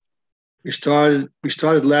We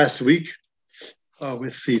started last week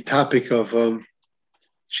with the topic of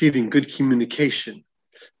achieving good communication.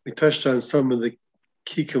 We touched on some of the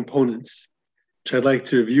key components, which I'd like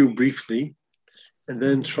to review briefly, and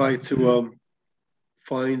then try to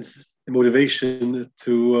find the motivation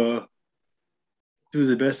to do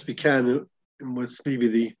the best we can in what's maybe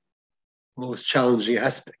the most challenging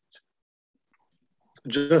aspect.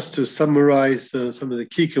 Just to summarize some of the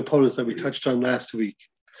key components that we touched on last week,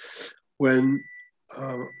 when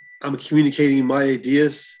uh, I'm communicating my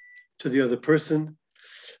ideas to the other person,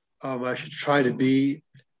 I should try to be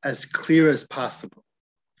as clear as possible,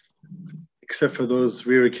 except for those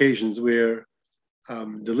rare occasions where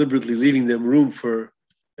I'm deliberately leaving them room for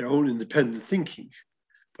their own independent thinking.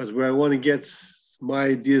 But where I want to get my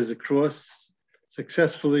ideas across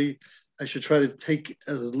successfully, I should try to take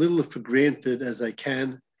as little for granted as I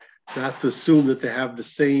can, not to assume that they have the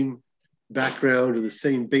same background or the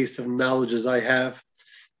same base of knowledge as I have,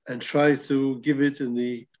 and try to give it in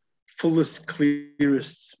the fullest,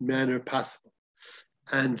 clearest manner possible.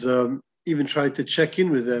 And even try to check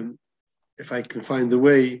in with them if I can find the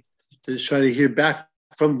way to try to hear back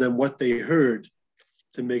from them what they heard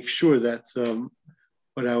to make sure that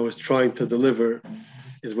what I was trying to deliver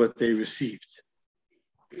is what they received.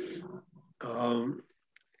 Um,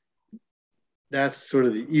 that's sort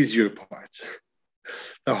of the easier part.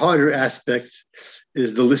 The harder aspect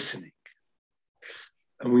is the listening.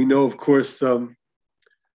 And we know, of course,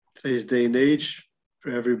 today's day and age,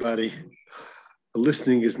 for everybody,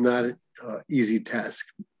 listening is not an easy task.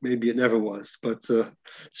 Maybe it never was, but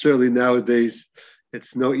certainly nowadays,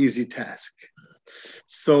 it's no easy task.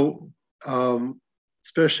 So,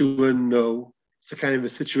 especially when it's a kind of a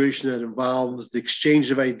situation that involves the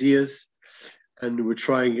exchange of ideas, and we're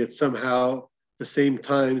trying at somehow the same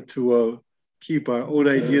time to keep our own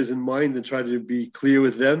ideas in mind and try to be clear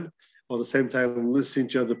with them, while at the same time listening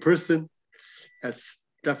to the other person. That's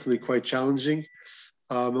definitely quite challenging.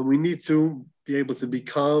 And we need to be able to be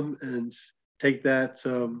calm and take that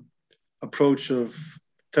approach of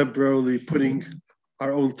temporarily putting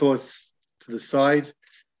our own thoughts to the side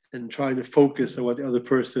and trying to focus on what the other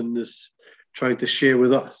person is trying to share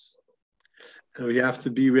with us. And we have to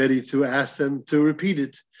be ready to ask them to repeat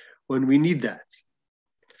it when we need that.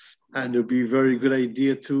 And it would be a very good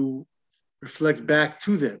idea to reflect back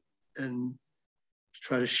to them and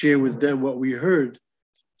try to share with them what we heard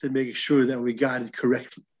to make sure that we got it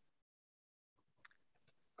correctly.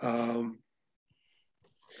 Um,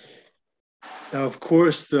 Now, of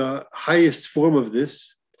course, the highest form of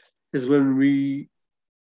this is when we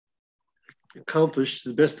accomplish to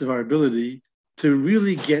the best of our ability to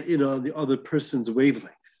really get in on the other person's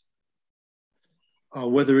wavelength,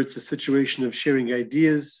 whether it's a situation of sharing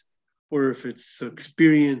ideas or if it's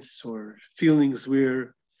experience or feelings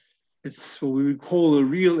where it's what we would call a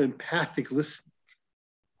real empathic listening,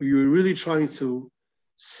 where you're really trying to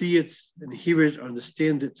see it and hear it,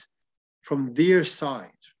 understand it from their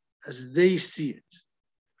side as they see it,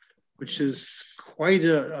 which is quite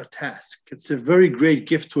a task. It's a very great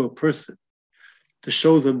gift to a person to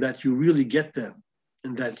show them that you really get them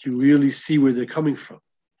and that you really see where they're coming from.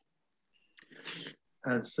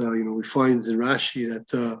 As we find in Rashi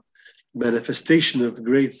that manifestation of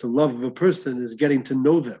great love of a person is getting to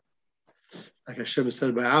know them. Like Hashem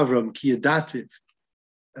said by Avram, ki yadativ,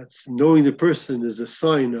 that's knowing the person is a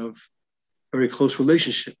sign of very close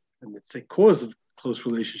relationship, and it's a cause of close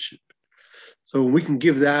relationship. So when we can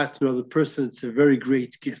give that to another person, it's a very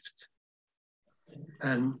great gift.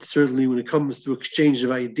 And certainly when it comes to exchange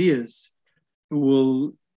of ideas, it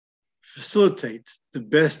will facilitate the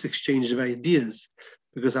best exchange of ideas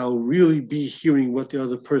because I'll really be hearing what the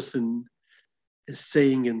other person is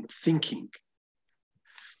saying and thinking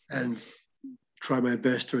and try my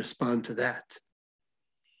best to respond to that.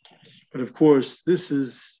 But of course, this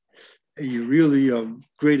is a really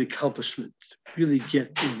great accomplishment, really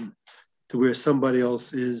get in to where somebody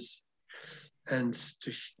else is and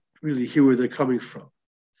to really hear where they're coming from.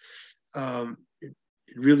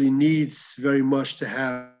 It really needs very much to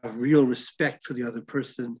have real respect for the other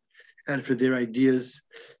person and for their ideas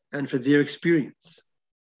and for their experience.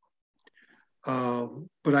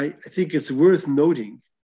 But I think it's worth noting,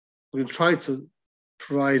 we're going to try to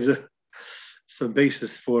provide some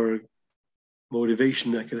basis for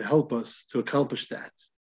motivation that can help us to accomplish that.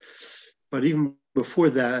 But even before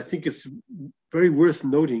that, I think it's very worth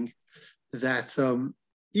noting that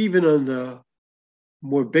even on the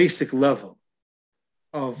more basic level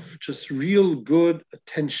of just real good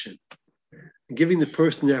attention, and giving the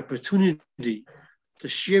person the opportunity to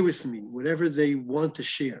share with me whatever they want to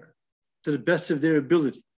share to the best of their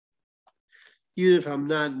ability. even if I'm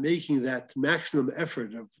not making that maximum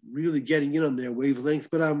effort of really getting in on their wavelength,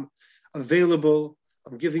 but I'm available,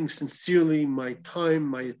 I'm giving sincerely my time,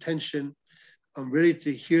 my attention, I'm ready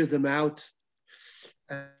to hear them out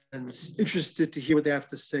and interested to hear what they have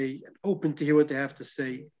to say and open to hear what they have to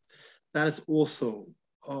say. That is also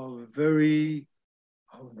a very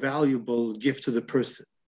valuable gift to the person.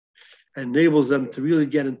 And enables them to really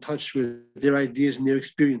get in touch with their ideas and their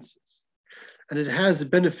experiences. And it has a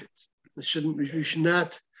benefit. You should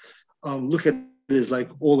not look at it as like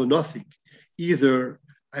all or nothing. Either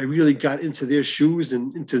I really got into their shoes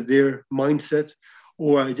and into their mindset,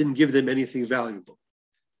 or I didn't give them anything valuable.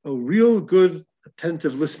 A real good,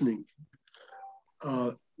 attentive listening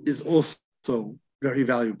is also very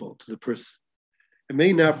valuable to the person. It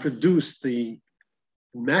may not produce the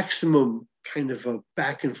maximum kind of a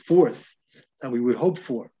back and forth that we would hope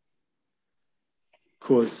for. Of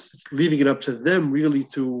course, leaving it up to them really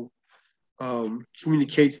to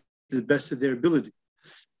communicate to the best of their ability.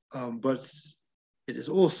 But it is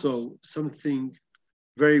also something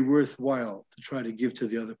very worthwhile to try to give to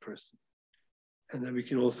the other person and that we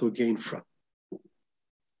can also gain from.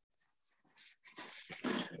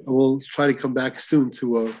 We'll try to come back soon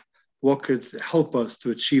to what could help us to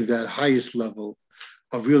achieve that highest level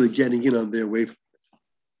of really getting in on their wavelength.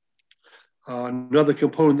 Another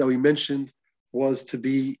component that we mentioned was to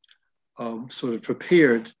be sort of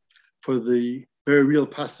prepared for the very real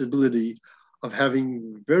possibility of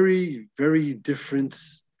having very, very different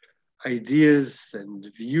ideas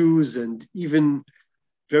and views and even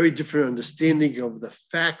very different understanding of the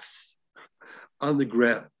facts on the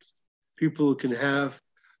ground. People can have,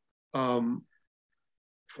 for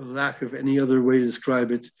lack of any other way to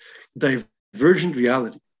describe it, divergent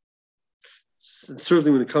reality. And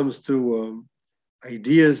certainly when it comes to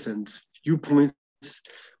ideas and viewpoints,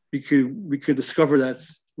 we could discover that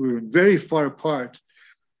we're very far apart,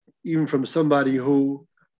 even from somebody who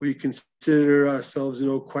we consider ourselves,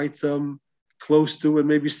 quite close to and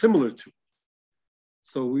maybe similar to.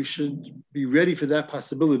 So we should be ready for that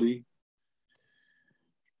possibility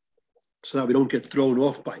so that we don't get thrown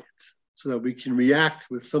off by it, so that we can react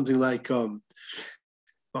with something like,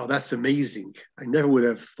 wow, that's amazing. I never would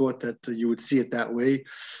have thought that you would see it that way.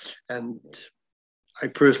 And I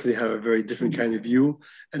personally have a very different kind of view,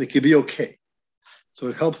 and it could be okay. So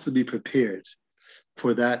it helps to be prepared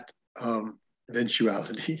for that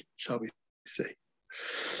eventuality, shall we say.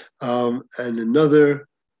 And another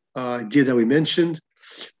idea that we mentioned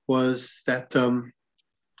was that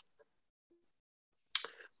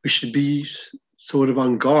we should be sort of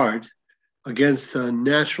on guard against a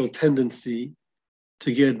natural tendency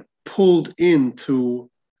to get pulled into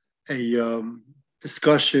a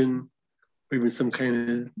discussion or even some kind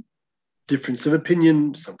of difference of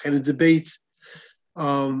opinion, some kind of debate,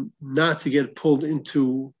 not to get pulled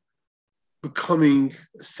into becoming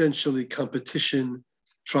essentially competition,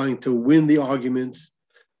 trying to win the argument,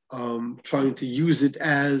 trying to use it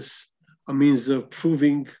as a means of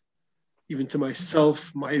proving even to myself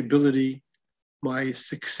my ability, my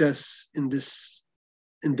success in this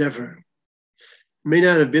endeavor. It may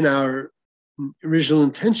not have been our original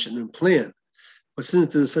intention and plan, but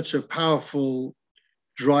since there's such a powerful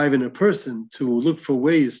drive in a person to look for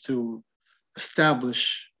ways to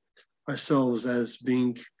establish ourselves as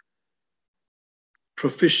being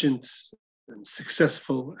proficient and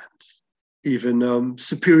successful and even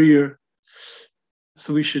superior.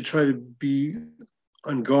 So we should try to be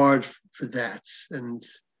on guard for that and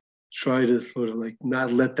try to sort of like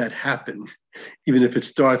not let that happen, even if it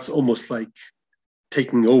starts almost like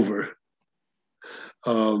taking over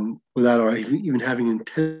without our even having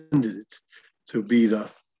intended it to be the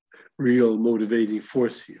real motivating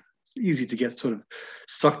force here. It's easy to get sort of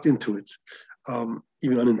sucked into it,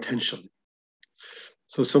 even unintentionally.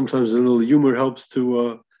 So sometimes a little humor helps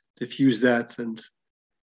to diffuse that and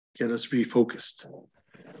get us refocused.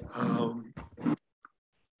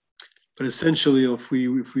 But essentially, if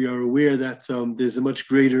we are aware that there's a much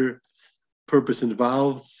greater purpose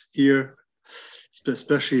involved here,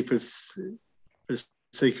 especially if it's for the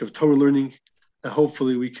sake of Torah learning, that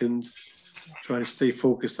hopefully we can try to stay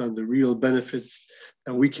focused on the real benefits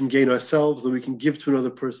that we can gain ourselves, that we can give to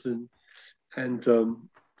another person, and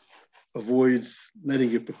avoid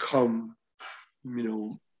letting it become,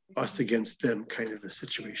 us against them kind of a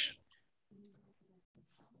situation.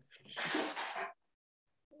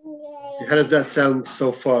 How does that sound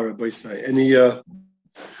so far, Rabbi Isai?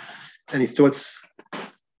 Any thoughts,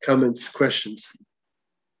 comments, questions?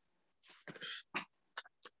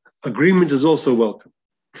 Agreement is also welcome.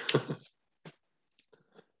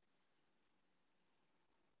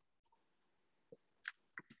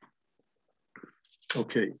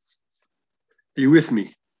 Okay. Are you with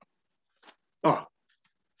me? Oh,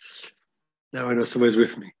 now I know somebody's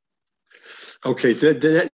with me. Okay.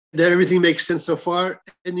 Did everything make sense so far?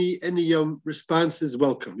 Any responses?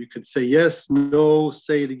 Welcome. You could say yes, no,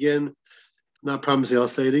 say it again. Not promising I'll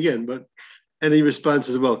say it again, but any response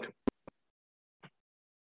is welcome.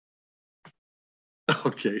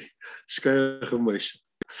 Okay.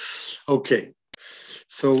 Okay.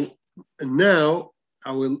 So now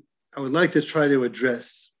I would like to try to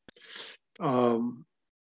address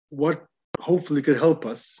what hopefully could help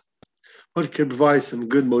us, what could provide some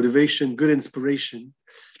good motivation, good inspiration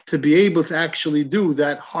to be able to actually do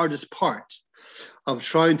that hardest part of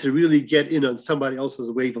trying to really get in on somebody else's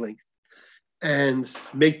wavelength and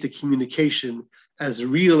make the communication as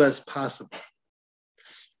real as possible,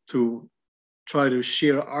 to try to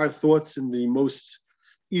share our thoughts in the most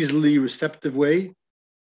easily receptive way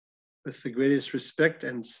with the greatest respect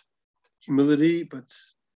and humility, but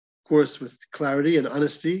of course with clarity and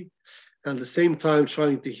honesty, and at the same time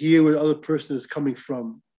trying to hear where the other person is coming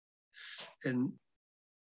from in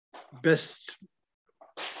best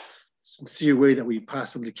sincere way that we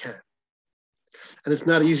possibly can. And it's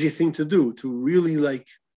not an easy thing to do, to really like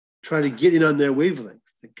try to get in on their wavelength.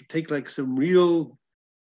 It could take like some real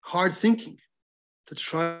hard thinking to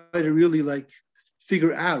try to really like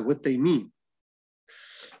figure out what they mean.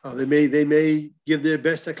 They may give their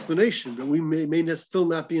best explanation, but we may not still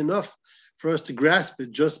not be enough for us to grasp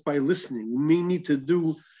it just by listening. We may need to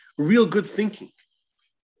do real good thinking,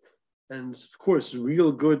 and of course,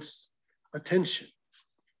 real good attention.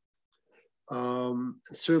 And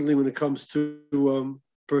certainly, when it comes to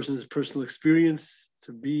person's personal experience,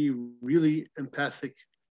 to be really empathic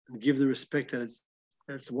and give the respect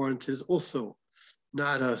that's warranted is also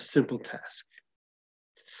not a simple task.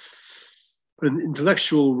 But in the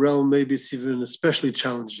intellectual realm, maybe it's even especially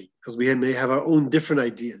challenging because we may have our own different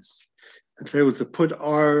ideas. And to be able to put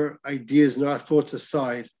our ideas and our thoughts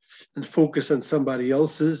aside and focus on somebody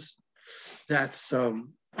else's, that's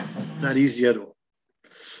not easy at all.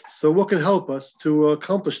 So what can help us to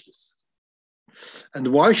accomplish this? And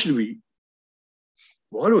why should we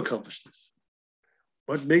want to accomplish this?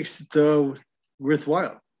 What makes it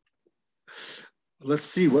worthwhile? Let's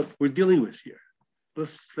see what we're dealing with here.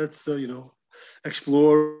 Let's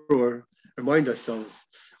explore or remind ourselves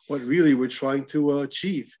what really we're trying to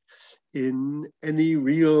achieve in any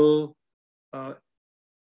real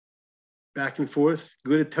back and forth,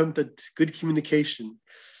 good attempt at good communication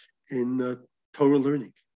in Torah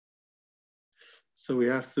learning. So we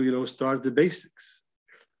have to, start the basics.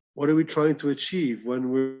 What are we trying to achieve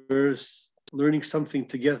when we're learning something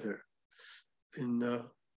together in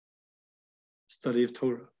study of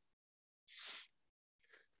Torah?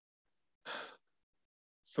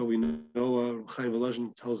 So we know Chaim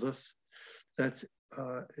Volozhin tells us that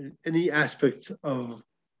in any aspect of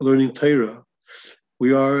learning Torah,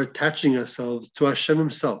 we are attaching ourselves to Hashem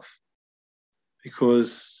Himself,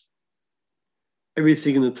 because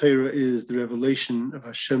everything in the Torah is the revelation of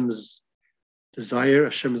Hashem's desire,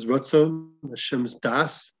 Hashem's ratzon, Hashem's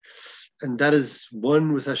das, and that is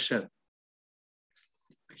one with Hashem.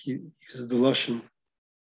 He uses the lashon.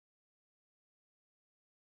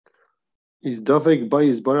 He's davek by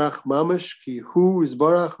Yisbarach mamash ki hu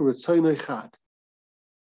Yisbarach ratzon echad.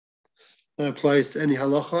 That applies to any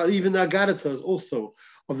halacha. Even Agadata is also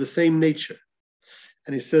of the same nature.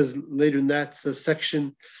 And he says later in that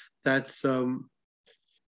section that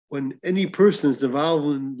when any person is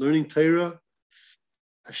involved in learning Torah,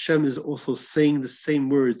 Hashem is also saying the same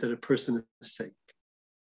words that a person is saying.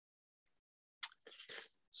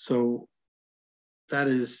 So that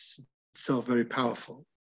is itself very powerful.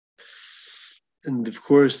 And of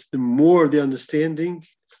course, the more the understanding,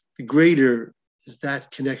 the greater is that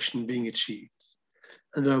connection being achieved.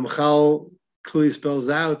 And the Ramchal clearly spells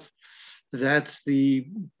out that the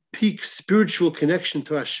peak spiritual connection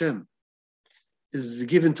to Hashem is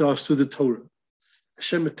given to us through the Torah.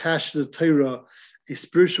 Hashem attached to the Torah a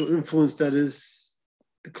spiritual influence that is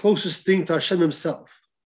the closest thing to Hashem Himself.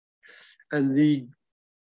 And the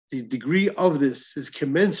degree of this is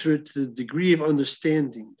commensurate to the degree of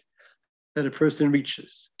understanding that a person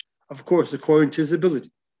reaches. Of course, according to his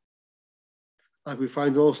ability. Like we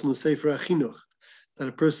find also in the Sefer HaChinuch, that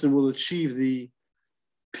a person will achieve the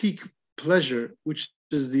peak pleasure, which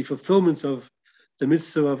is the fulfillment of the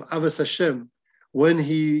mitzvah of Avas Hashem, when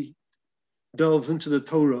he delves into the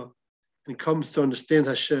Torah and comes to understand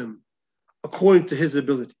Hashem according to his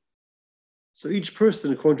ability. So each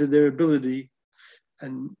person, according to their ability,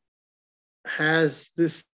 and has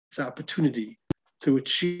this opportunity to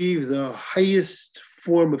achieve the highest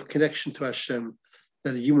form of connection to Hashem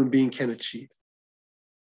that a human being can achieve.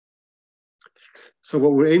 So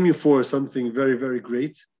what we're aiming for is something very, very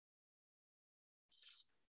great.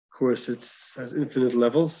 Of course, it has infinite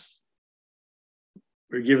levels.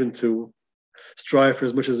 We're given to strive for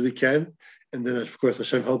as much as we can. And then, of course,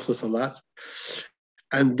 Hashem helps us a lot.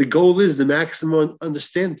 And the goal is the maximum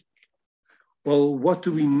understanding. Well, what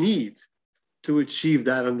do we need to achieve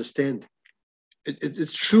that understanding?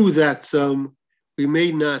 It's true that we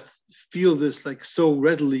may not feel this like so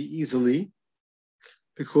readily, easily,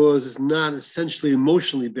 because it's not essentially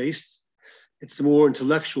emotionally based. It's more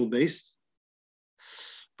intellectual based.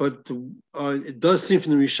 But it does seem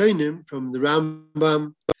from the Rishonim, from the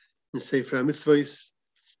Rambam, in Sefer HaMitzvos,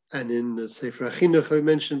 and in the Sefer HaChinuch, I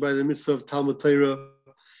mentioned by the mitzvah of Talmud Torah,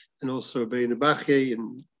 and also by Nebache,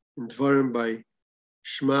 and in Dvarim by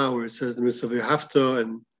Shema, where it says the mitzvah of Yehavta,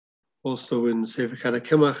 and also in Sefer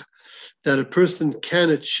Kadakemach, that a person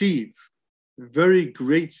can achieve very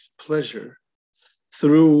great pleasure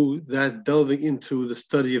through that delving into the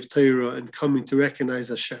study of Torah and coming to recognize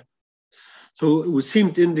Hashem. So it would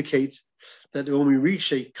seem to indicate that when we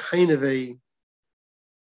reach a kind of a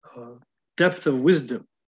depth of wisdom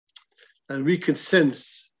that we can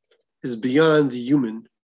sense is beyond the human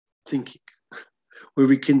thinking, where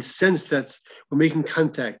we can sense that we're making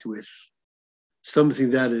contact with something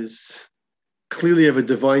that is clearly of a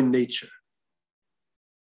divine nature.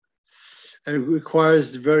 And it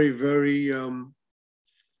requires very, very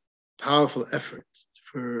powerful effort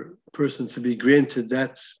for a person to be granted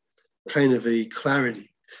that kind of a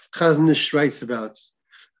clarity. Chazon Ish writes about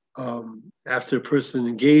after a person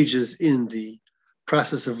engages in the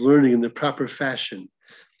process of learning in the proper fashion,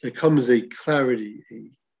 there comes a clarity,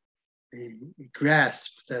 a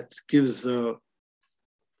grasp that gives a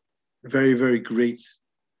very, very great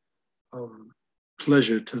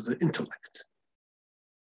pleasure to the intellect.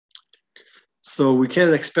 So we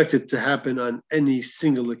can't expect it to happen on any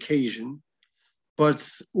single occasion, but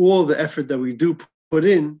all the effort that we do put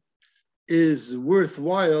in is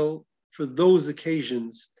worthwhile for those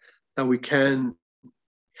occasions that we can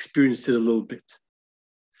experience it a little bit.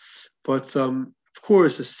 But of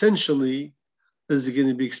course, essentially, this is going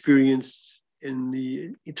to be experienced in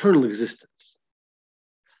the eternal existence.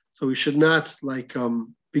 So we should not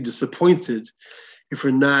be disappointed if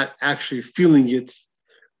we're not actually feeling it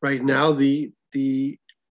right now. The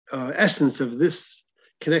essence of this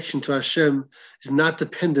connection to Hashem is not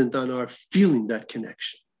dependent on our feeling that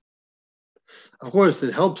connection. Of course,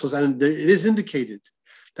 it helps us, and it is indicated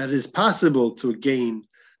that it is possible to gain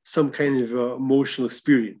some kind of emotional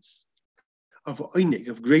experience of oinig,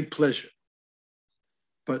 of great pleasure.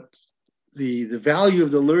 But the value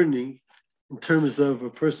of the learning in terms of a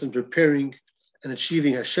person preparing and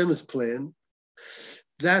achieving Hashem's plan,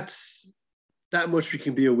 that much we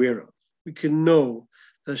can be aware of. We can know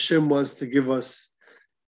that Hashem wants to give us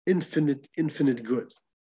infinite good.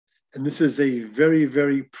 And this is a very,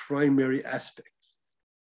 very primary aspect.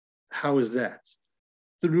 How is that?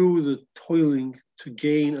 Through the toiling to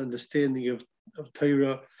gain understanding of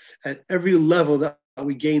Torah at every level that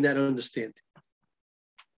we gain that understanding.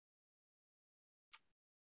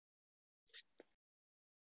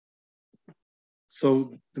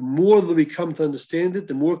 So the more that we come to understand it,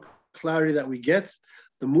 the more clarity that we get,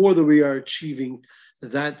 the more that we are achieving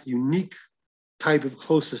that unique type of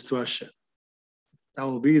closeness to Hashem. That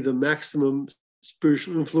will be the maximum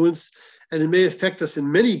spiritual influence, and it may affect us in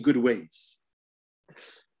many good ways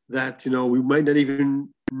that we might not even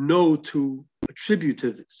know to attribute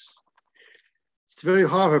to this. It's very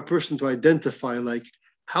hard for a person to identify,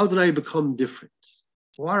 how did I become different?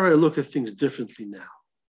 Why do I look at things differently now?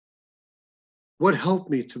 What helped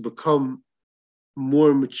me to become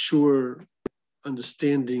more mature,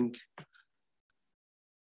 understanding,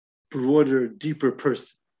 broader, deeper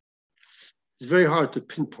person? It's very hard to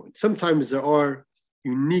pinpoint. Sometimes there are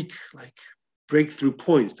unique, breakthrough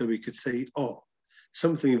points that we could say, oh,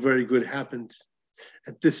 something very good happened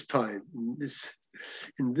at this time, in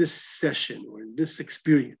this session, or in this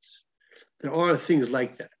experience. There are things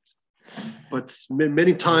like that. But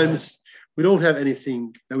many times, we don't have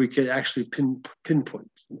anything that we can actually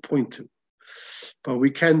pinpoint and point to. But we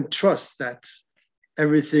can trust that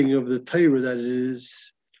everything of the Torah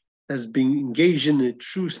that's being engaged in a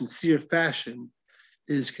true, sincere fashion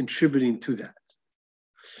is contributing to that.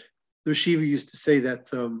 The Shiva used to say that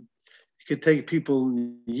it could take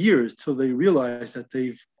people years till they realize that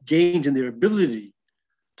they've gained in their ability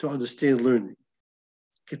to understand learning.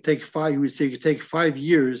 It could take 5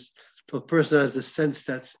 years till a person has a sense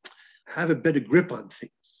that have a better grip on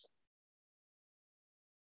things.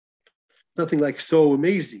 Nothing so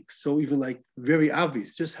amazing, so even very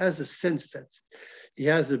obvious, just has a sense that he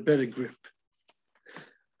has a better grip.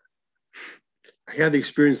 I had the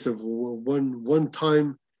experience of one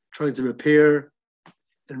time trying to repair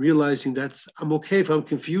and realizing that I'm okay if I'm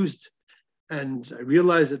confused. And I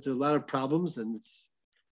realized that there are a lot of problems and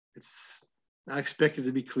it's not expected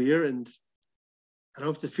to be clear. And I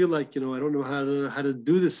don't have to feel like, I don't know how to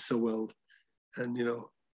do this so well. And,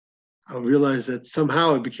 I realized that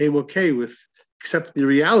somehow I became okay with accepting the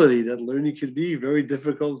reality that learning could be very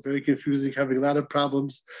difficult, very confusing, having a lot of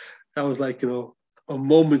problems. That was like, a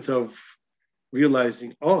moment of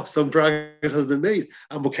realizing, oh, some progress has been made.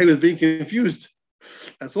 I'm okay with being confused.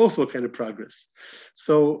 That's also a kind of progress.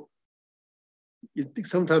 So you think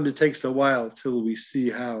sometimes it takes a while till we see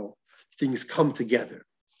how things come together.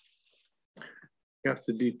 You have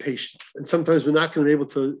to be patient. And sometimes we're not going to be able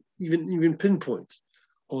to even pinpoint,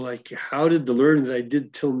 or like, how did the learning that I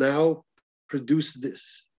did till now produce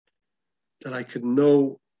this? That I could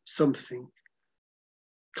know something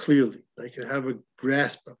clearly, that I could have a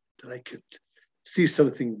grasp of it, that I could see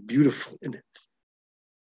something beautiful in it.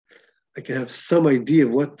 I can have some idea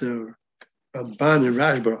of what the Ramban and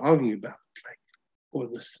Rashba are arguing about, like, or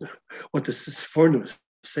what the Sforno is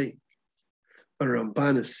saying. But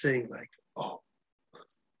Ramban is saying, like, oh,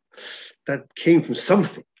 that came from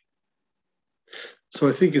something. So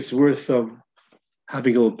I think it's worth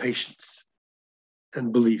having a little patience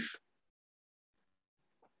and belief.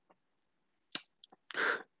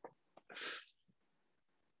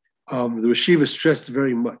 The Rashiva stressed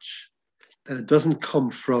very much that it doesn't come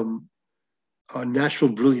from natural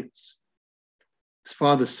brilliance. His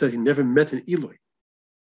father said he never met an Eloi.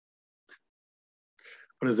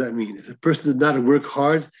 What does that mean? If a person did not work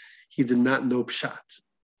hard, he did not know Pshat.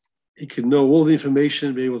 He could know all the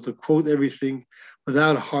information, be able to quote everything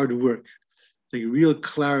without hard work. The real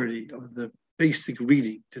clarity of the basic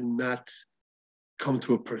reading did not come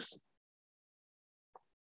to a person.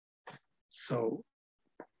 So,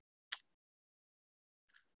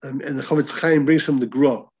 and the Chavetz Chaim brings from the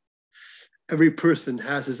Gra. Every person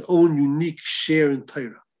has his own unique share in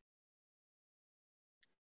Torah.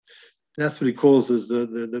 That's what he calls as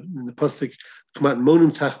in the pasuk,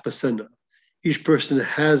 Monum Tach Basena. Each person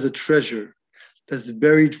has a treasure that's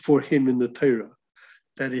buried for him in the Torah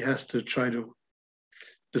that he has to try to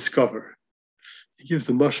discover. He gives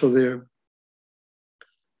the mashal there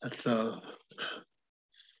that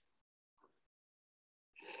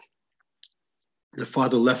the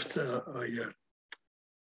father left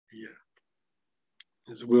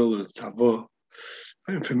his will or tzavah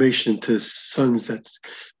information to his sons that at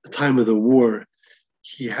the time of the war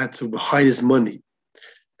he had to hide his money,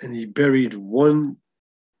 and he buried one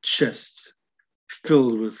chest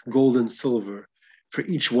filled with gold and silver for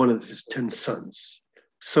each one of his 10 sons,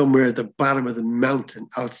 somewhere at the bottom of the mountain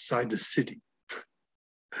outside the city.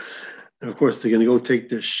 And of course, they're going to go take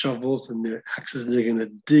their shovels and their axes, and they're going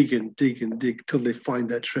to dig and dig and dig till they find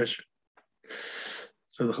that treasure.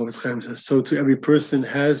 So the Chavetz Chaim says, so too every person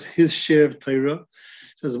has his share of Torah.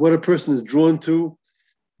 Says what a person is drawn to,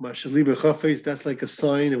 Mashali b'chafetz, that's like a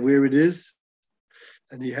sign of where it is,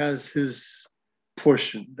 and he has his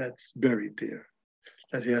portion that's buried there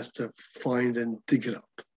that he has to find and dig it up.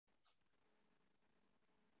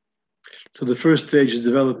 So the first stage is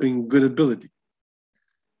developing good ability,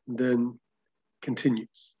 and then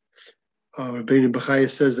continues. Rabbeinu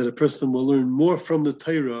Bechaya says that a person will learn more from the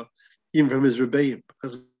Torah even from his Rebbeim,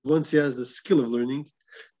 because once he has the skill of learning,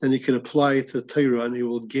 then he can apply it to Torah and he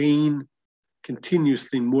will gain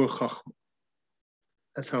continuously more Chachma.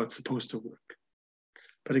 That's how it's supposed to work.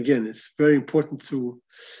 But again, it's very important to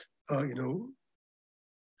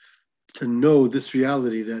know this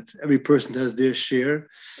reality that every person has their share.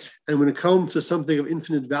 And when it comes to something of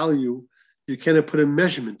infinite value, you cannot put a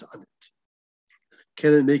measurement on it.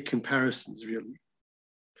 Cannot make comparisons, really.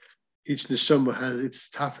 Each neshama has its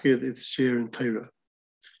tafkid, its share in Torah.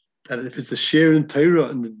 That if it's a share in Torah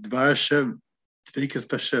and the Dvar Hashem, Tzveikas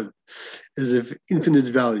B'Hashem, is of infinite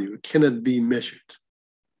value. It cannot be measured.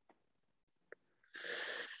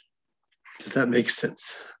 Does that make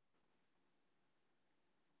sense?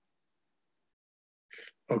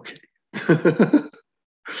 Okay.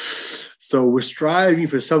 So we're striving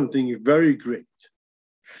for something very great.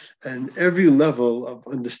 And every level of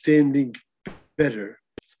understanding better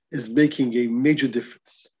is making a major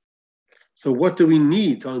difference. So what do we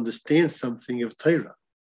need to understand something of Torah?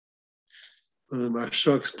 The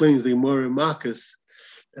Maharsha explains the Gemara in Makos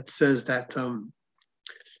that says that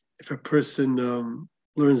if a person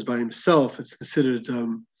learns by himself, it's considered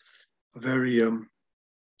a very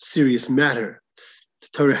serious matter. The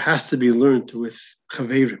Torah has to be learned with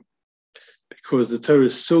chaverim, because the Torah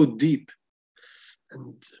is so deep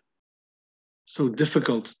and so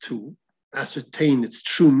difficult to ascertain its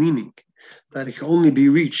true meaning that it can only be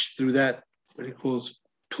reached through that, what he calls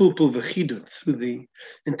pulpul v'chidut, through the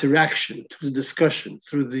interaction, through the discussion,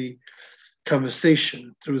 through the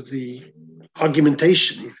conversation, through the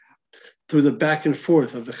argumentation, through the back and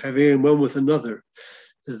forth of the chaverim one with another,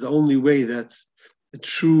 is the only way that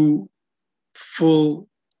the full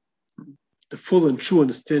and true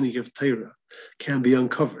understanding of Torah can be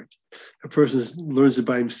uncovered. A person learns it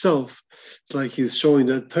by himself. It's like he's showing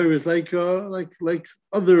that Torah is like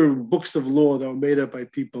other books of law that were made up by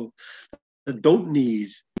people that don't need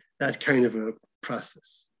that kind of a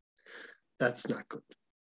process. That's not good.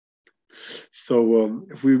 So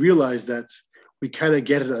if we realize that we kind of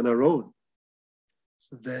get it on our own,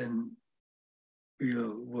 so then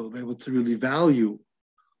we'll be able to really value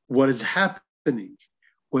what is happening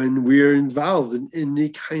when we're involved in any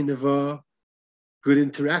kind of a good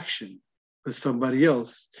interaction with somebody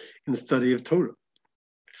else in the study of Torah.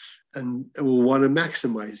 And we'll want to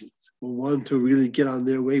maximize it. We'll want to really get on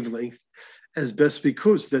their wavelength as best we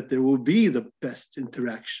could, so that there will be the best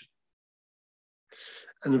interaction.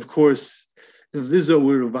 And of course, if this is what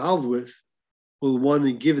we're involved with, we'll want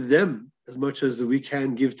to give them as much as we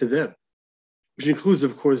can give to them, which includes,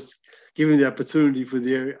 of course, giving the opportunity for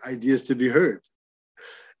their ideas to be heard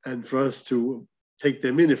and for us to take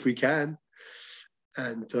them in if we can,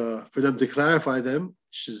 and for them to clarify them,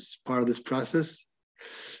 which is part of this process.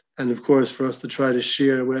 And of course, for us to try to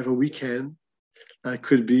share whatever we can that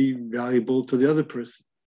could be valuable to the other person,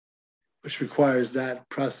 which requires that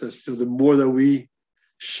process. The more that we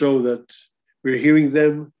show that we're hearing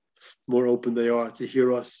them, the more open they are to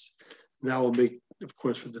hear us. Now we'll make, of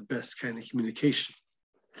course, for the best kind of communication.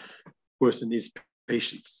 Of course, it needs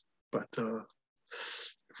patience, but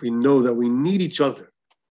if we know that we need each other,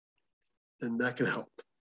 then that can help.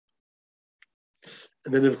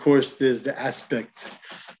 And then, of course, there's the aspect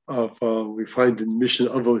of, we find in Mission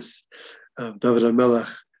Avos of David HaMelech,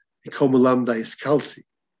 Yikom Olam Da'iskalti,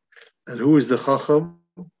 and who is the Chacham?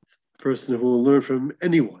 The person who will learn from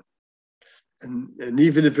anyone. And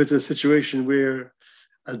even if it's a situation where,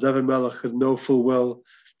 as David HaMelech could know full well,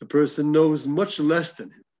 the person knows much less than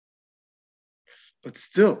him. But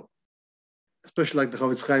still, especially like the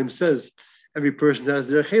Chavetz Chaim says, every person has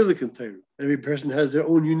their chelik in Torah. Every person has their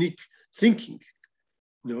own unique thinking.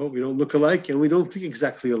 We don't look alike and we don't think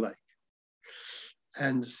exactly alike.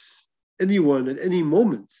 And anyone at any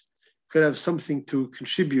moment could have something to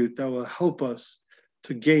contribute that will help us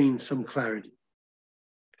to gain some clarity.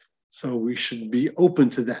 So we should be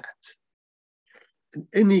open to that. In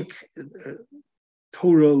any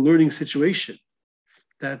Torah learning situation,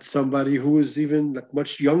 that somebody who is even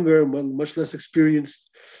much younger, much less experienced,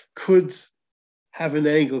 could have an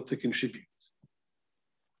angle to contribute.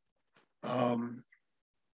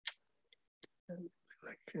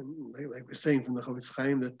 Like we're saying from the Chavetz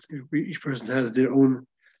Chaim, that each person has their own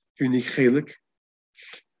unique chelik,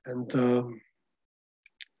 and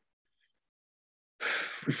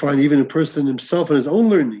we find even a person himself in his own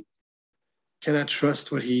learning cannot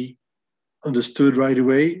trust what he understood right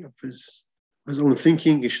away of his own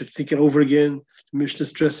thinking. He should think it over again. The Mishnah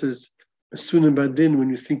stresses, Masunim Badin, when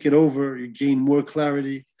you think it over, you gain more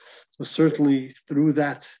clarity. So certainly through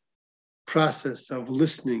that process of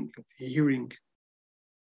listening, of hearing,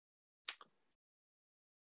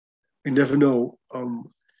 we never know,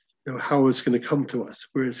 how it's going to come to us,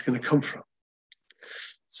 where it's going to come from.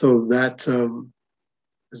 So that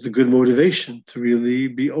is a good motivation to really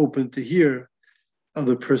be open to hear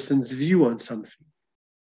other person's view on something.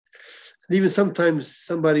 And even sometimes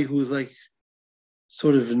somebody who's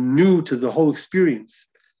sort of new to the whole experience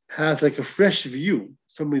has a fresh view,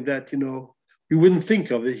 something that, we wouldn't think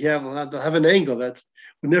of. They have an angle that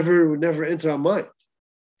would never enter our mind.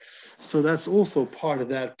 So that's also part of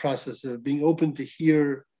that process of being open to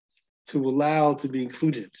hear, to allow to be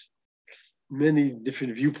included many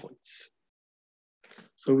different viewpoints.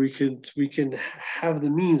 So we can have the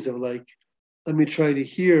means of let me try to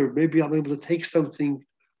hear, maybe I'm able to take something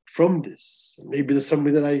from this. Maybe there's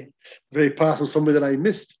something very possible, something that I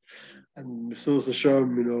missed. And Mesilas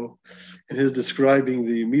Yesharim, in his describing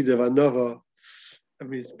the Midah Vanava,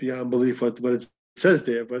 it's beyond belief what it says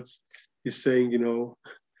there, but he's saying,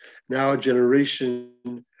 now our generation,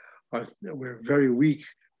 we're very weak,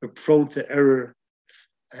 we're prone to error,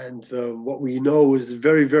 and what we know is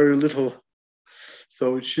very, very little.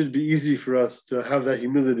 So it should be easy for us to have that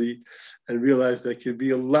humility and realize there could be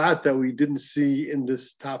a lot that we didn't see in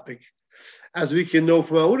this topic, as we can know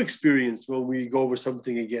from our own experience when we go over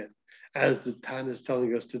something again, as the Tana is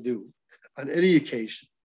telling us to do on any occasion.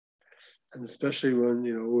 And especially when,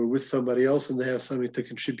 we're with somebody else and they have something to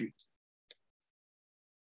contribute.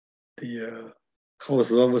 The Chofetz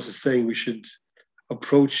Chaim is saying we should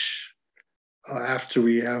approach after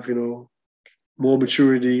we have, more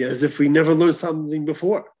maturity, as if we never learned something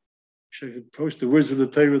before. We should approach the words of the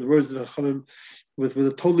Torah, the words of the Chachamim, with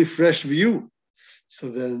a totally fresh view. So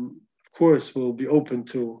then, of course, we'll be open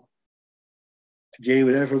to gain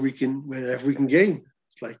whatever we can gain.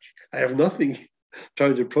 It's like I have nothing,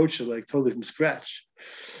 trying to approach it like totally from scratch.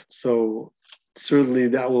 So certainly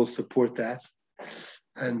that will support that,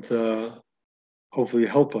 and hopefully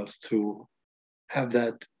help us to have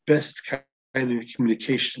that best kind of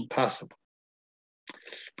communication possible.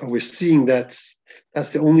 But we're seeing that's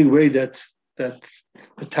the only way that the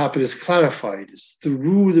topic is clarified, is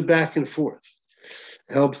through the back and forth.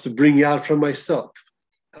 It helps to bring out from myself,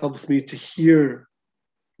 helps me to hear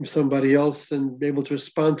from somebody else and be able to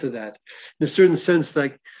respond to that. In a certain sense,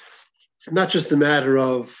 like it's not just a matter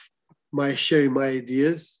of my sharing my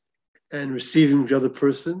ideas and receiving the other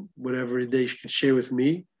person, whatever they can share with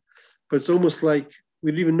me, but it's almost like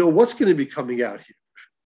we don't even know what's going to be coming out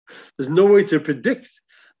here. There's no way to predict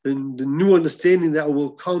the new understanding that will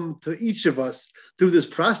come to each of us through this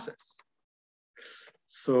process.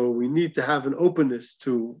 So we need to have an openness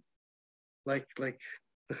to, like the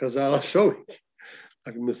Chazal are showing,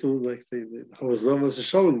 like the Chofetz Chaim was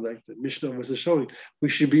showing, like the Mishnah was showing. We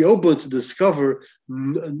should be open to discover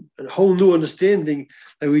a whole new understanding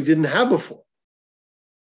that we didn't have before.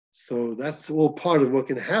 So that's all part of what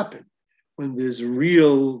can happen when there's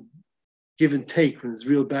real give and take, when there's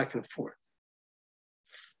real back and forth.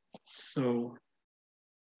 So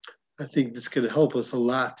I think this can help us a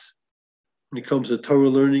lot when it comes to Torah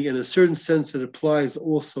learning. In a certain sense, it applies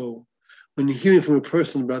also when you're hearing from a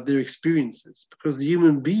person about their experiences, because the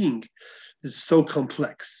human being is so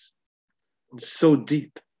complex and so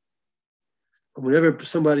deep. And whenever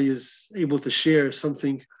somebody is able to share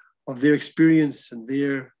something of their experience and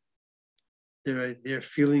their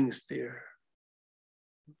feelings, their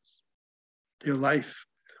life,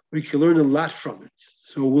 we can learn a lot from it.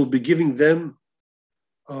 So we'll be giving them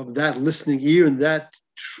that listening ear and that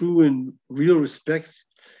true and real respect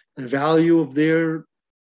and value of their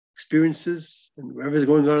experiences and whatever's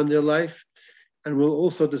going on in their life. And we'll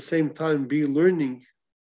also at the same time be learning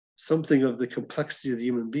something of the complexity of the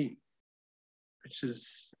human being, which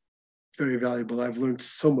is very valuable. I've learned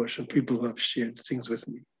so much from people who have shared things with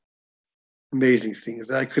me. Amazing things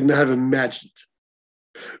that I could not have imagined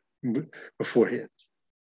beforehand.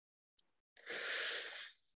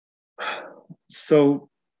 So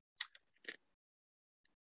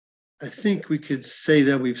I think we could say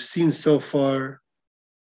that we've seen so far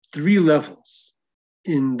 3 levels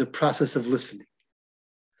in the process of listening.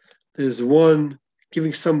 There's one,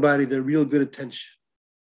 giving somebody their real good attention.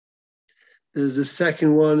 There's the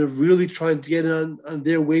second one of really trying to get on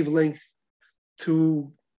their wavelength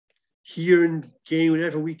to hear and gain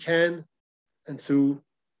whatever we can and to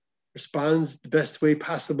respond the best way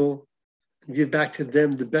possible and give back to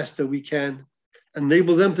them the best that we can and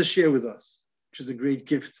enable them to share with us, which is a great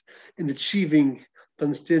gift in achieving the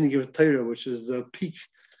understanding of Torah, which is the peak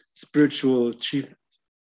spiritual achievement.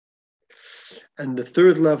 And the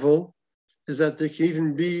third level is that there can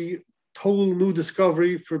even be total new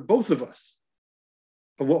discovery for both of us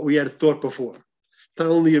of what we had thought before. It's not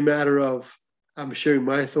only a matter of I'm sharing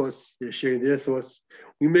my thoughts, they're sharing their thoughts.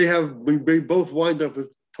 We may both wind up with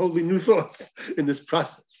totally new thoughts in this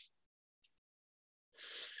process.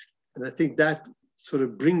 And I think that sort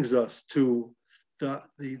of brings us to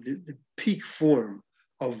the peak form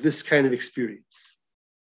of this kind of experience.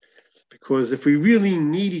 Because if we really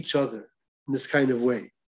need each other in this kind of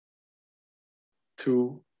way,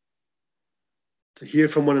 to hear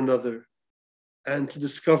from one another and to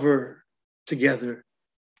discover together,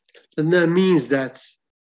 then that means that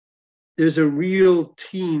there's a real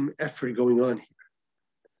team effort going on here.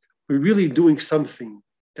 We're really doing something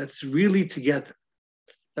that's really together,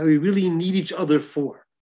 that we really need each other for.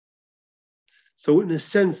 So in a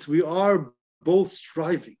sense, we are both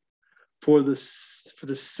striving for the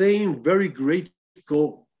same very great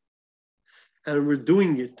goal. And we're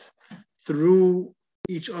doing it through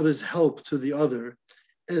each other's help to the other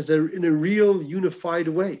in a real unified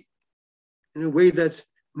way, in a way that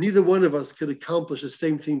neither one of us could accomplish the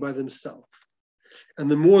same thing by themselves. And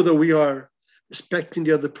the more that we are respecting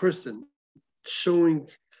the other person, showing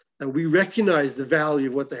that we recognize the value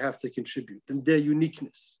of what they have to contribute and their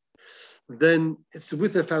uniqueness, then it's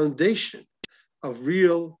with a foundation of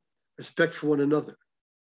real respect for one another.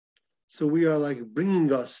 So we are like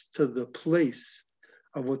bringing us to the place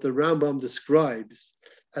of what the Rambam describes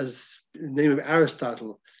as, in the name of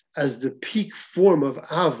Aristotle, as the peak form of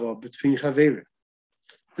Ava between Chaverim.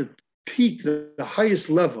 The peak, the highest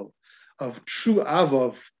level of true ava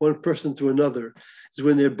of one person to another is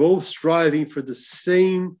when they're both striving for the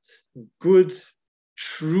same good,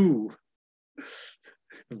 true,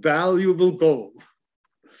 valuable goal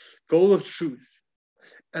of truth,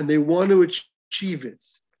 and they want to achieve it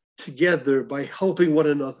together by helping one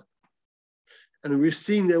another. And we're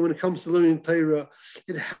seeing that when it comes to learning Torah,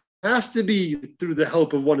 it has to be through the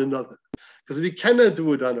help of one another, because we cannot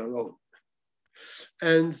do it on our own.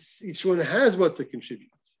 And each one has what to contribute.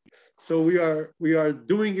 So we are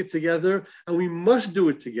doing it together, and we must do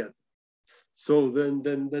it together. So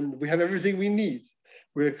then we have everything we need.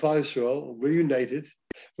 We're a Klal Yisrael, we're united,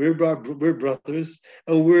 we're brothers,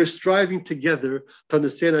 and we're striving together to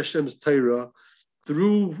understand Hashem's Torah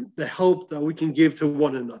through the help that we can give to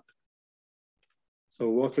one another. So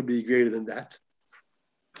what could be greater than that?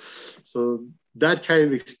 So that kind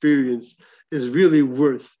of experience is really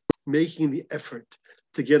worth making the effort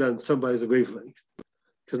to get on somebody's wavelength.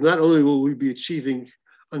 Because not only will we be achieving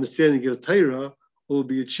understanding of Torah, we'll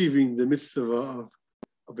be achieving the mitzvah of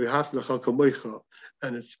V'ahavta l'chaverecha kamocha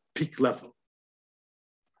and its peak level.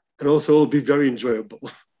 And also it'll be very enjoyable.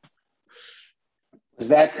 Is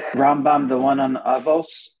that Rambam the one on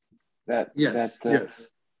Avos? Yes.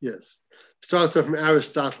 Starts off from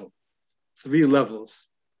Aristotle, 3 levels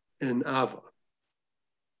in Ava.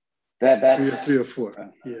 That's 3 or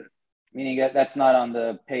 4. Yeah. Meaning that's not on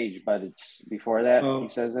the page, but it's before that. He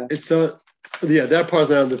says that. It's that part's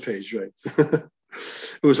not on the page, right?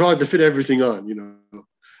 It was hard to fit everything on,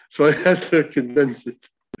 so I had to condense it.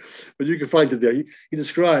 But you can find it there. He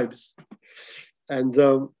describes, and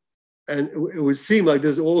it would seem like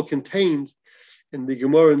this is all contained in the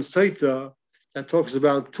Gemara in Saita that talks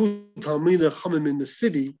about 2 Talmidei Chachamim in the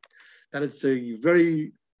city, that it's a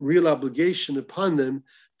very real obligation upon them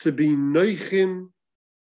to be noichim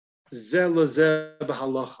zeh lazeh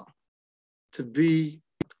b'halacha, to be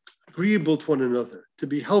agreeable to one another, to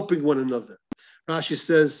be helping one another. Rashi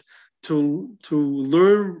says to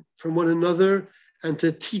learn from one another and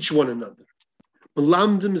to teach one another.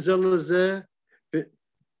 Melamdim zeh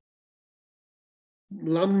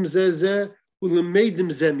lazeh u'lemeidim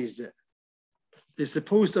zeh mizeh. They're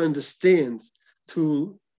supposed to understand,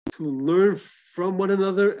 to learn from one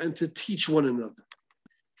another and to teach one another.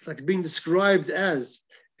 It's like being described as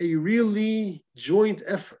a really joint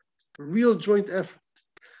effort, a real joint effort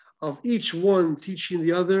of each one teaching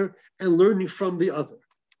the other and learning from the other.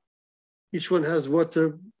 Each one has what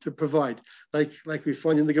to provide. Like we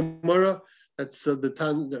find in the Gemara, that's the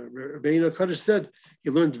Rebbeinu Kaddish said, he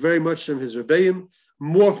learned very much from his Rebbeim,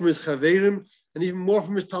 more from his Chaverim, and even more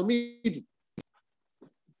from his Talmidim.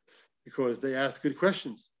 Because they ask good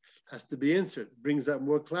questions, has to be answered, brings out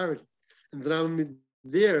more clarity. And the Rambam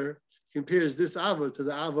there compares this Ava to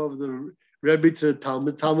the Ava of the Rebbe to the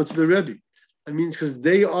Talmud, Talmud to the Rebbe. That means because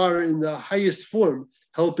they are in the highest form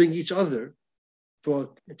helping each other to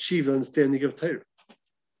achieve understanding of Torah.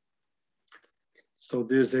 So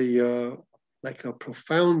there's a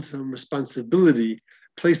profound responsibility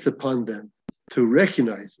placed upon them to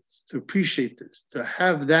recognize this, to appreciate this, to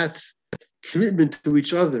have that commitment to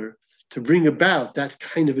each other, to bring about that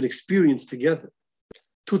kind of an experience together.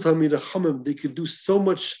 2 Talmidei Chachamim, they could do so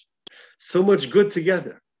much good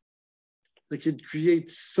together. They could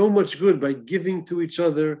create so much good by giving to each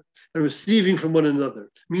other and receiving from one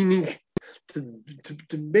another, meaning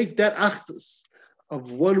to make that achdus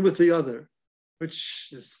of one with the other, which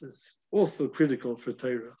is also critical for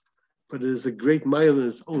Torah, but it is a great mile in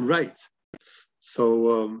its own right.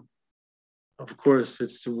 So, of course,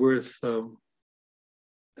 it's worth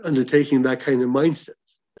undertaking that kind of mindset.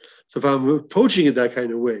 So if I'm approaching it that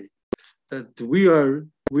kind of way, that we are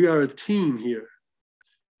a team here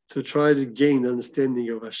to try to gain understanding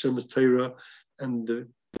of Hashem's Torah and the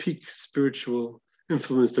peak spiritual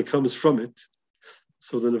influence that comes from it.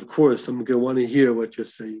 So then, of course, I'm going to want to hear what you're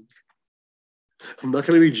saying. I'm not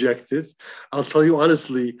going to reject it. I'll tell you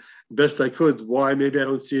honestly, best I could, why maybe I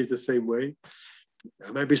don't see it the same way.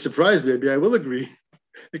 I might be surprised. Maybe I will agree.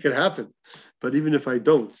 It can happen. But even if I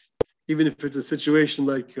don't, even if it's a situation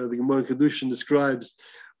like the Gemara Kedushin describes,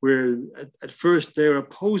 where at first they're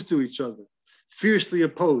opposed to each other, fiercely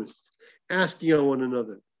opposed, asking on one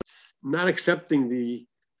another, not accepting the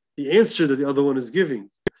answer that the other one is giving,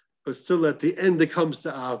 but still at the end it comes to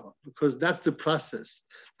Ava, because that's the process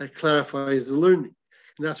that clarifies the learning.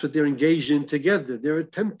 And that's what they're engaged in together. They're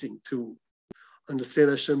attempting to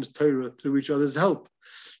understand Hashem's Torah through each other's help.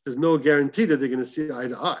 There's no guarantee that they're going to see eye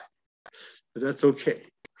to eye, but that's okay.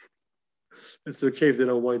 It's okay if they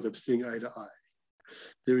don't wind up seeing eye to eye.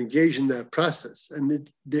 They're engaged in that process, and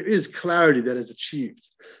there is clarity that is achieved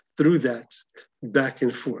through that back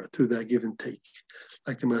and forth, through that give and take.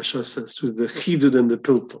 like the Maharsha says, with the chidud and the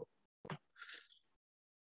pilpul.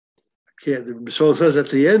 Okay, the Bishol says at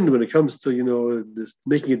the end, when it comes to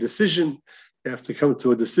making a decision, you have to come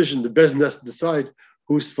to a decision. The Beis Din has to decide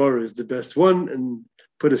whose svara is the best one and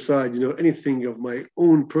put aside anything of my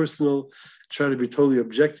own personal, try to be totally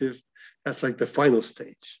objective. That's like the final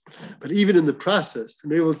stage. But even in the process, to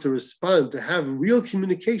be able to respond, to have real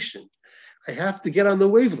communication, I have to get on the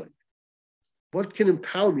wavelength. What can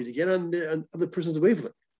empower me to get on the other person's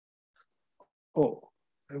wavelength? Oh,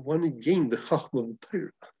 I want to gain the chachma of the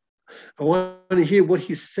Torah. I want to hear what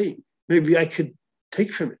he's saying. Maybe I could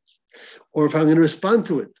take from it. Or if I'm going to respond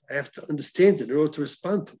to it, I have to understand it in order to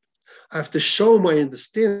respond to it. I have to show my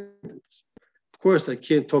understanding. Of course, I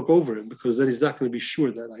can't talk over him because then he's not going to be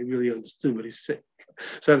sure that I really understood what he's saying.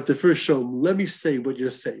 So I have to first show him, let me say what you're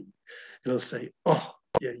saying. And I'll say, oh,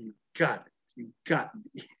 yeah, you got it. You got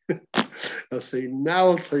me. I'll say, now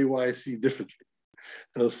I'll tell you why I see differently.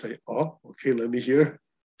 And I'll say, oh, okay, let me hear.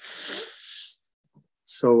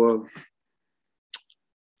 So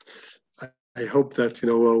I hope that,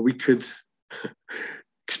 we could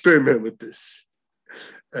experiment with this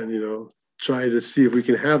and, try to see if we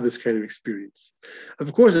can have this kind of experience.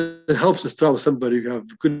 Of course, it helps us talk with somebody you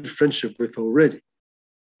have good friendship with already.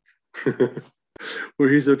 Where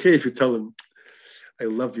he's okay if you tell him, I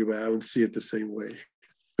love you, but I don't see it the same way.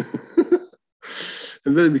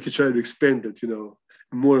 And then we can try to expand it, in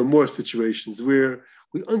more and more situations where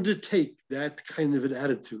we undertake that kind of an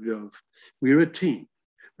attitude of, we're a team.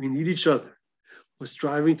 We need each other. We're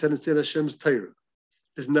striving to understand Hashem's Torah.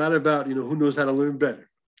 It's not about, who knows how to learn better.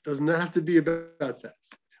 It does not have to be about that.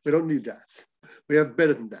 We don't need that. We have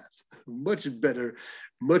better than that. Much better,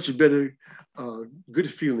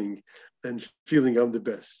 good feeling than feeling I'm the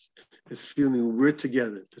best. It's feeling we're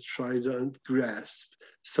together to try to grasp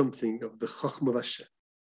something of the Chachma of Hashem.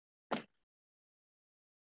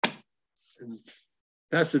 And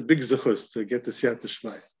that's a big zechus to get the Siyata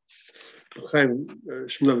Shmaya. Chaim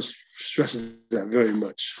Shmulevitz stresses that very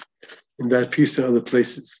much in that piece and other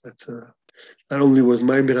places. That not only was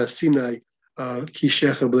Ma'amad HaSinai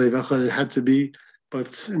Kishecha B'Levacha, it had to be,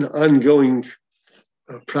 but an ongoing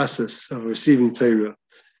process of receiving Torah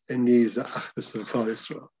and these Achdus of Klal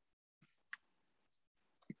Yisrael.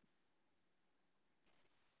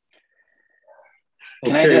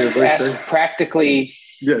 Can I just ask practically?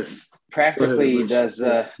 Yes. Practically,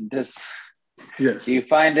 ahead, yes. Do you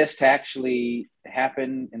find this to actually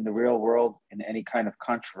happen in the real world in any kind of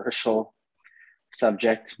controversial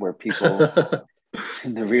subject where people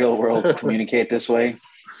in the real world communicate this way?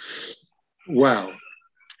 Wow.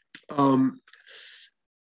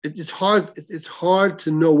 It's hard. It's hard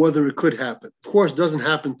to know whether it could happen. Of course, it doesn't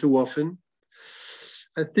happen too often.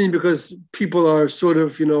 I think because people are sort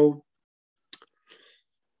of,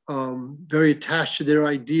 very attached to their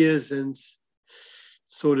ideas and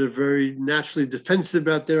sort of very naturally defensive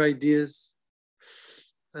about their ideas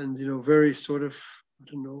and, very sort of,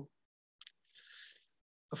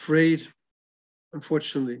 afraid,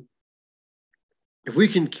 unfortunately. If we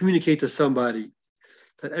can communicate to somebody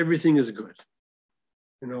that everything is good,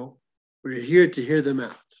 we're here to hear them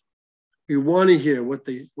out. We want to hear what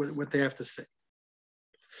they have to say.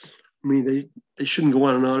 I mean, they shouldn't go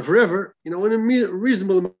on and on forever, in a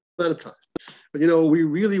reasonable amount of time. But, we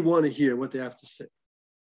really want to hear what they have to say.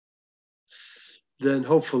 Then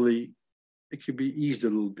hopefully it could be eased a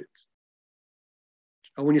little bit.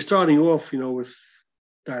 And when you're starting off, with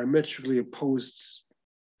diametrically opposed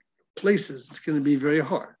places, it's going to be very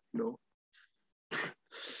hard,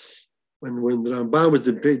 When the Rambam was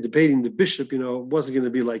debating the bishop, it wasn't going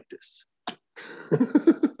to be like this.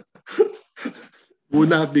 Would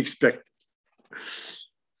not be expected.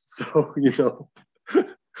 So,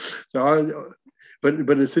 but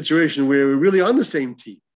in a situation where we're really on the same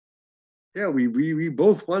team, yeah, we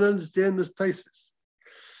both want to understand this Taisus.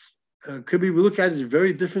 Could we look at it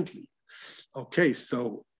very differently? Okay,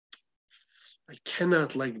 so I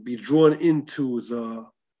cannot be drawn into the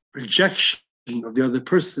rejection of the other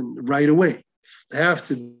person right away. They have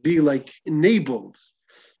to be enabled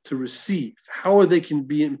to receive. How they can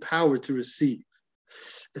be empowered to receive?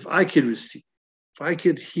 If I could receive, if I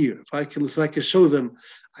could hear, if I could listen, I could show them,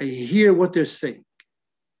 I hear what they're saying.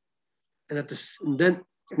 And then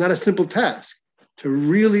it's not a simple task to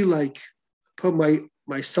really put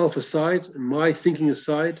myself aside and my thinking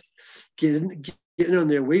aside, get in on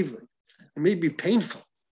their wavelength. It may be painful.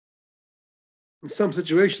 In some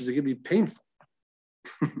situations, it can be painful.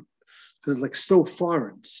 Because it's so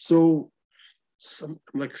foreign, so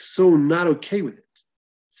not okay with it.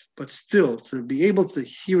 But still, to be able to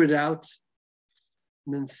hear it out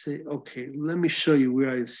and then say, okay, let me show you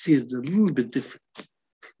where I see it a little bit different.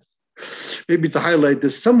 maybe to highlight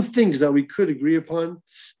there's some things that we could agree upon,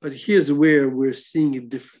 but here's where we're seeing a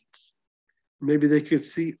difference. Maybe they could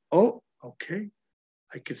see, oh, okay,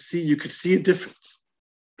 you could see a difference.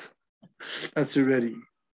 That's already.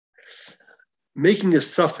 Making a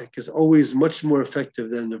suffix is always much more effective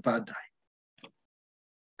than a vadai.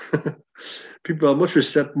 People are much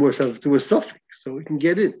more receptive to a suffix, so we can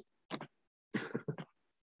get in.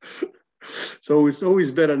 So it's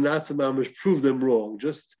always better not to mamish prove them wrong.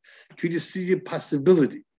 Just, could you see a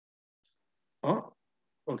possibility? Oh,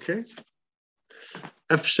 okay.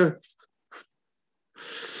 Sure.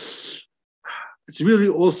 It's really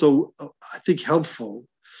also, I think, helpful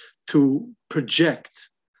to project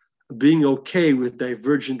being okay with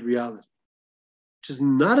divergent reality, which is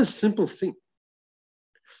not a simple thing.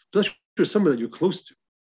 Especially for someone that you're close to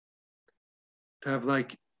have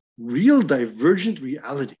like real divergent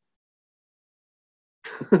reality.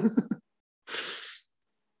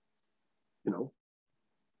 You know,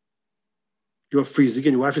 you're freezing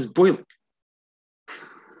and your wife is boiling.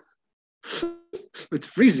 It's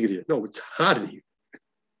freezing in here. No, it's hot in here.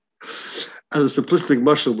 As a simplistic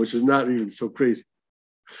muscle, which is not even so crazy.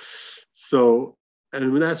 So,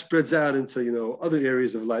 and when that spreads out into, other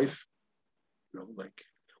areas of life, like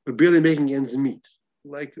we're barely making ends meet.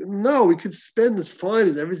 Like, no, we could spend, it's fine,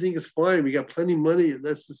 and everything is fine. We got plenty of money, and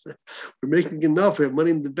we're making enough. We have money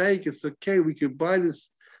in the bank. It's okay. We could buy this.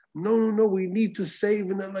 No, we need to save.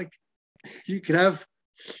 And then, like, you could have,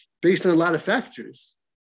 based on a lot of factors,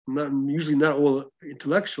 usually not all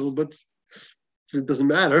intellectual, but it doesn't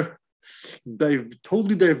matter.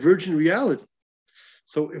 Totally divergent reality.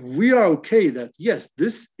 So if we are okay that, yes,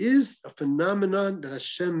 this is a phenomenon that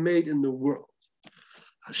Hashem made in the world.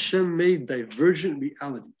 Hashem made divergent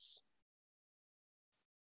realities.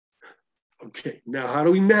 Okay, now how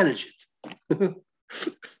do we manage it?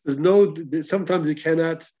 Sometimes you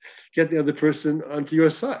cannot get the other person onto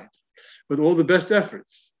your side with all the best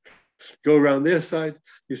efforts. Go around their side,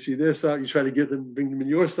 you see their side, you try to bring them in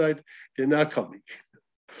your side, they're not coming.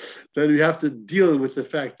 Then we have to deal with the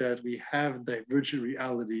fact that we have divergent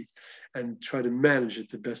reality and try to manage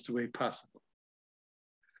it the best way possible.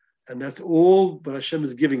 And that's all what Hashem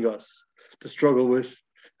is giving us to struggle with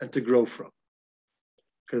and to grow from.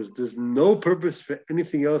 Because there's no purpose for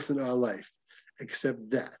anything else in our life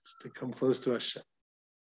except that, to come close to Hashem.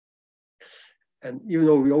 And even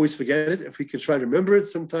though we always forget it, if we can try to remember it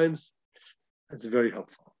sometimes, that's very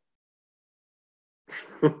helpful.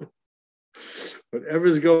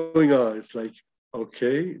 Whatever's going on, it's like,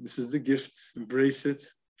 okay, this is the gift, embrace it,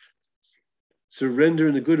 surrender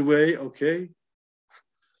in a good way, okay.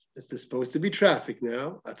 There's supposed to be traffic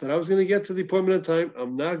now. I thought I was going to get to the appointment on time.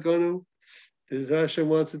 I'm not going to. This is how Hashem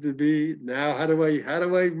wants it to be. Now, how do I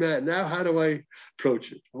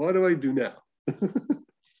approach it? What do I do now?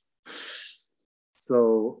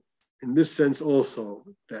 So, in this sense also,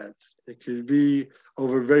 that it could be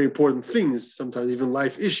over very important things, sometimes even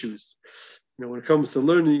life issues. When it comes to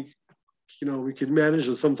learning, we can manage,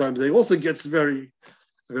 and sometimes it also gets very,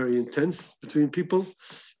 very intense between people,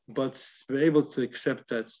 but we're able to accept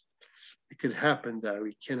that it could happen that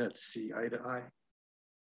we cannot see eye to eye.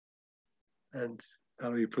 And how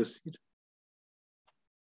do we proceed?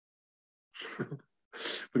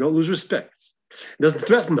 We don't lose respect. It doesn't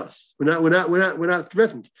threaten us. We're not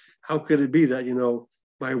threatened. How could it be that,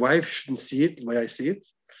 my wife shouldn't see it the way I see it?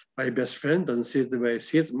 My best friend doesn't see it the way I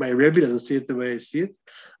see it. My Rebbe doesn't see it the way I see it.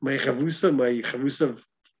 My Chavusa of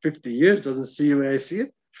 50 years doesn't see the way I see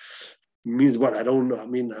it. Means what? I don't know. I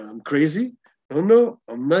mean, I'm crazy. No,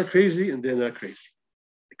 I'm not crazy, and they're not crazy.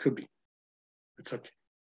 It could be. It's okay.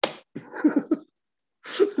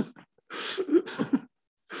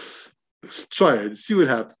 Try it. See what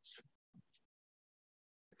happens.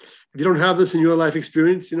 If you don't have this in your life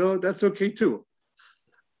experience, that's okay too.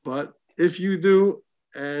 But if you do,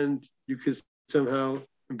 and you can somehow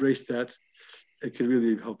embrace that, it can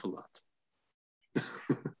really help a lot.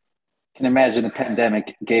 Can imagine the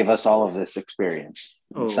pandemic gave us all of this experience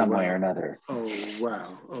in some way or another. Oh,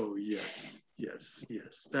 wow. Oh, yes.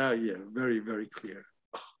 Now, very, very clear.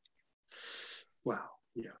 Oh. Wow.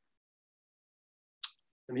 Yeah.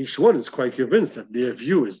 And each one is quite convinced that their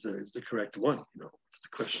view is the correct one. It's the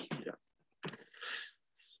question. Yeah.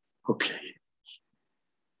 Okay.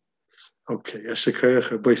 Okay.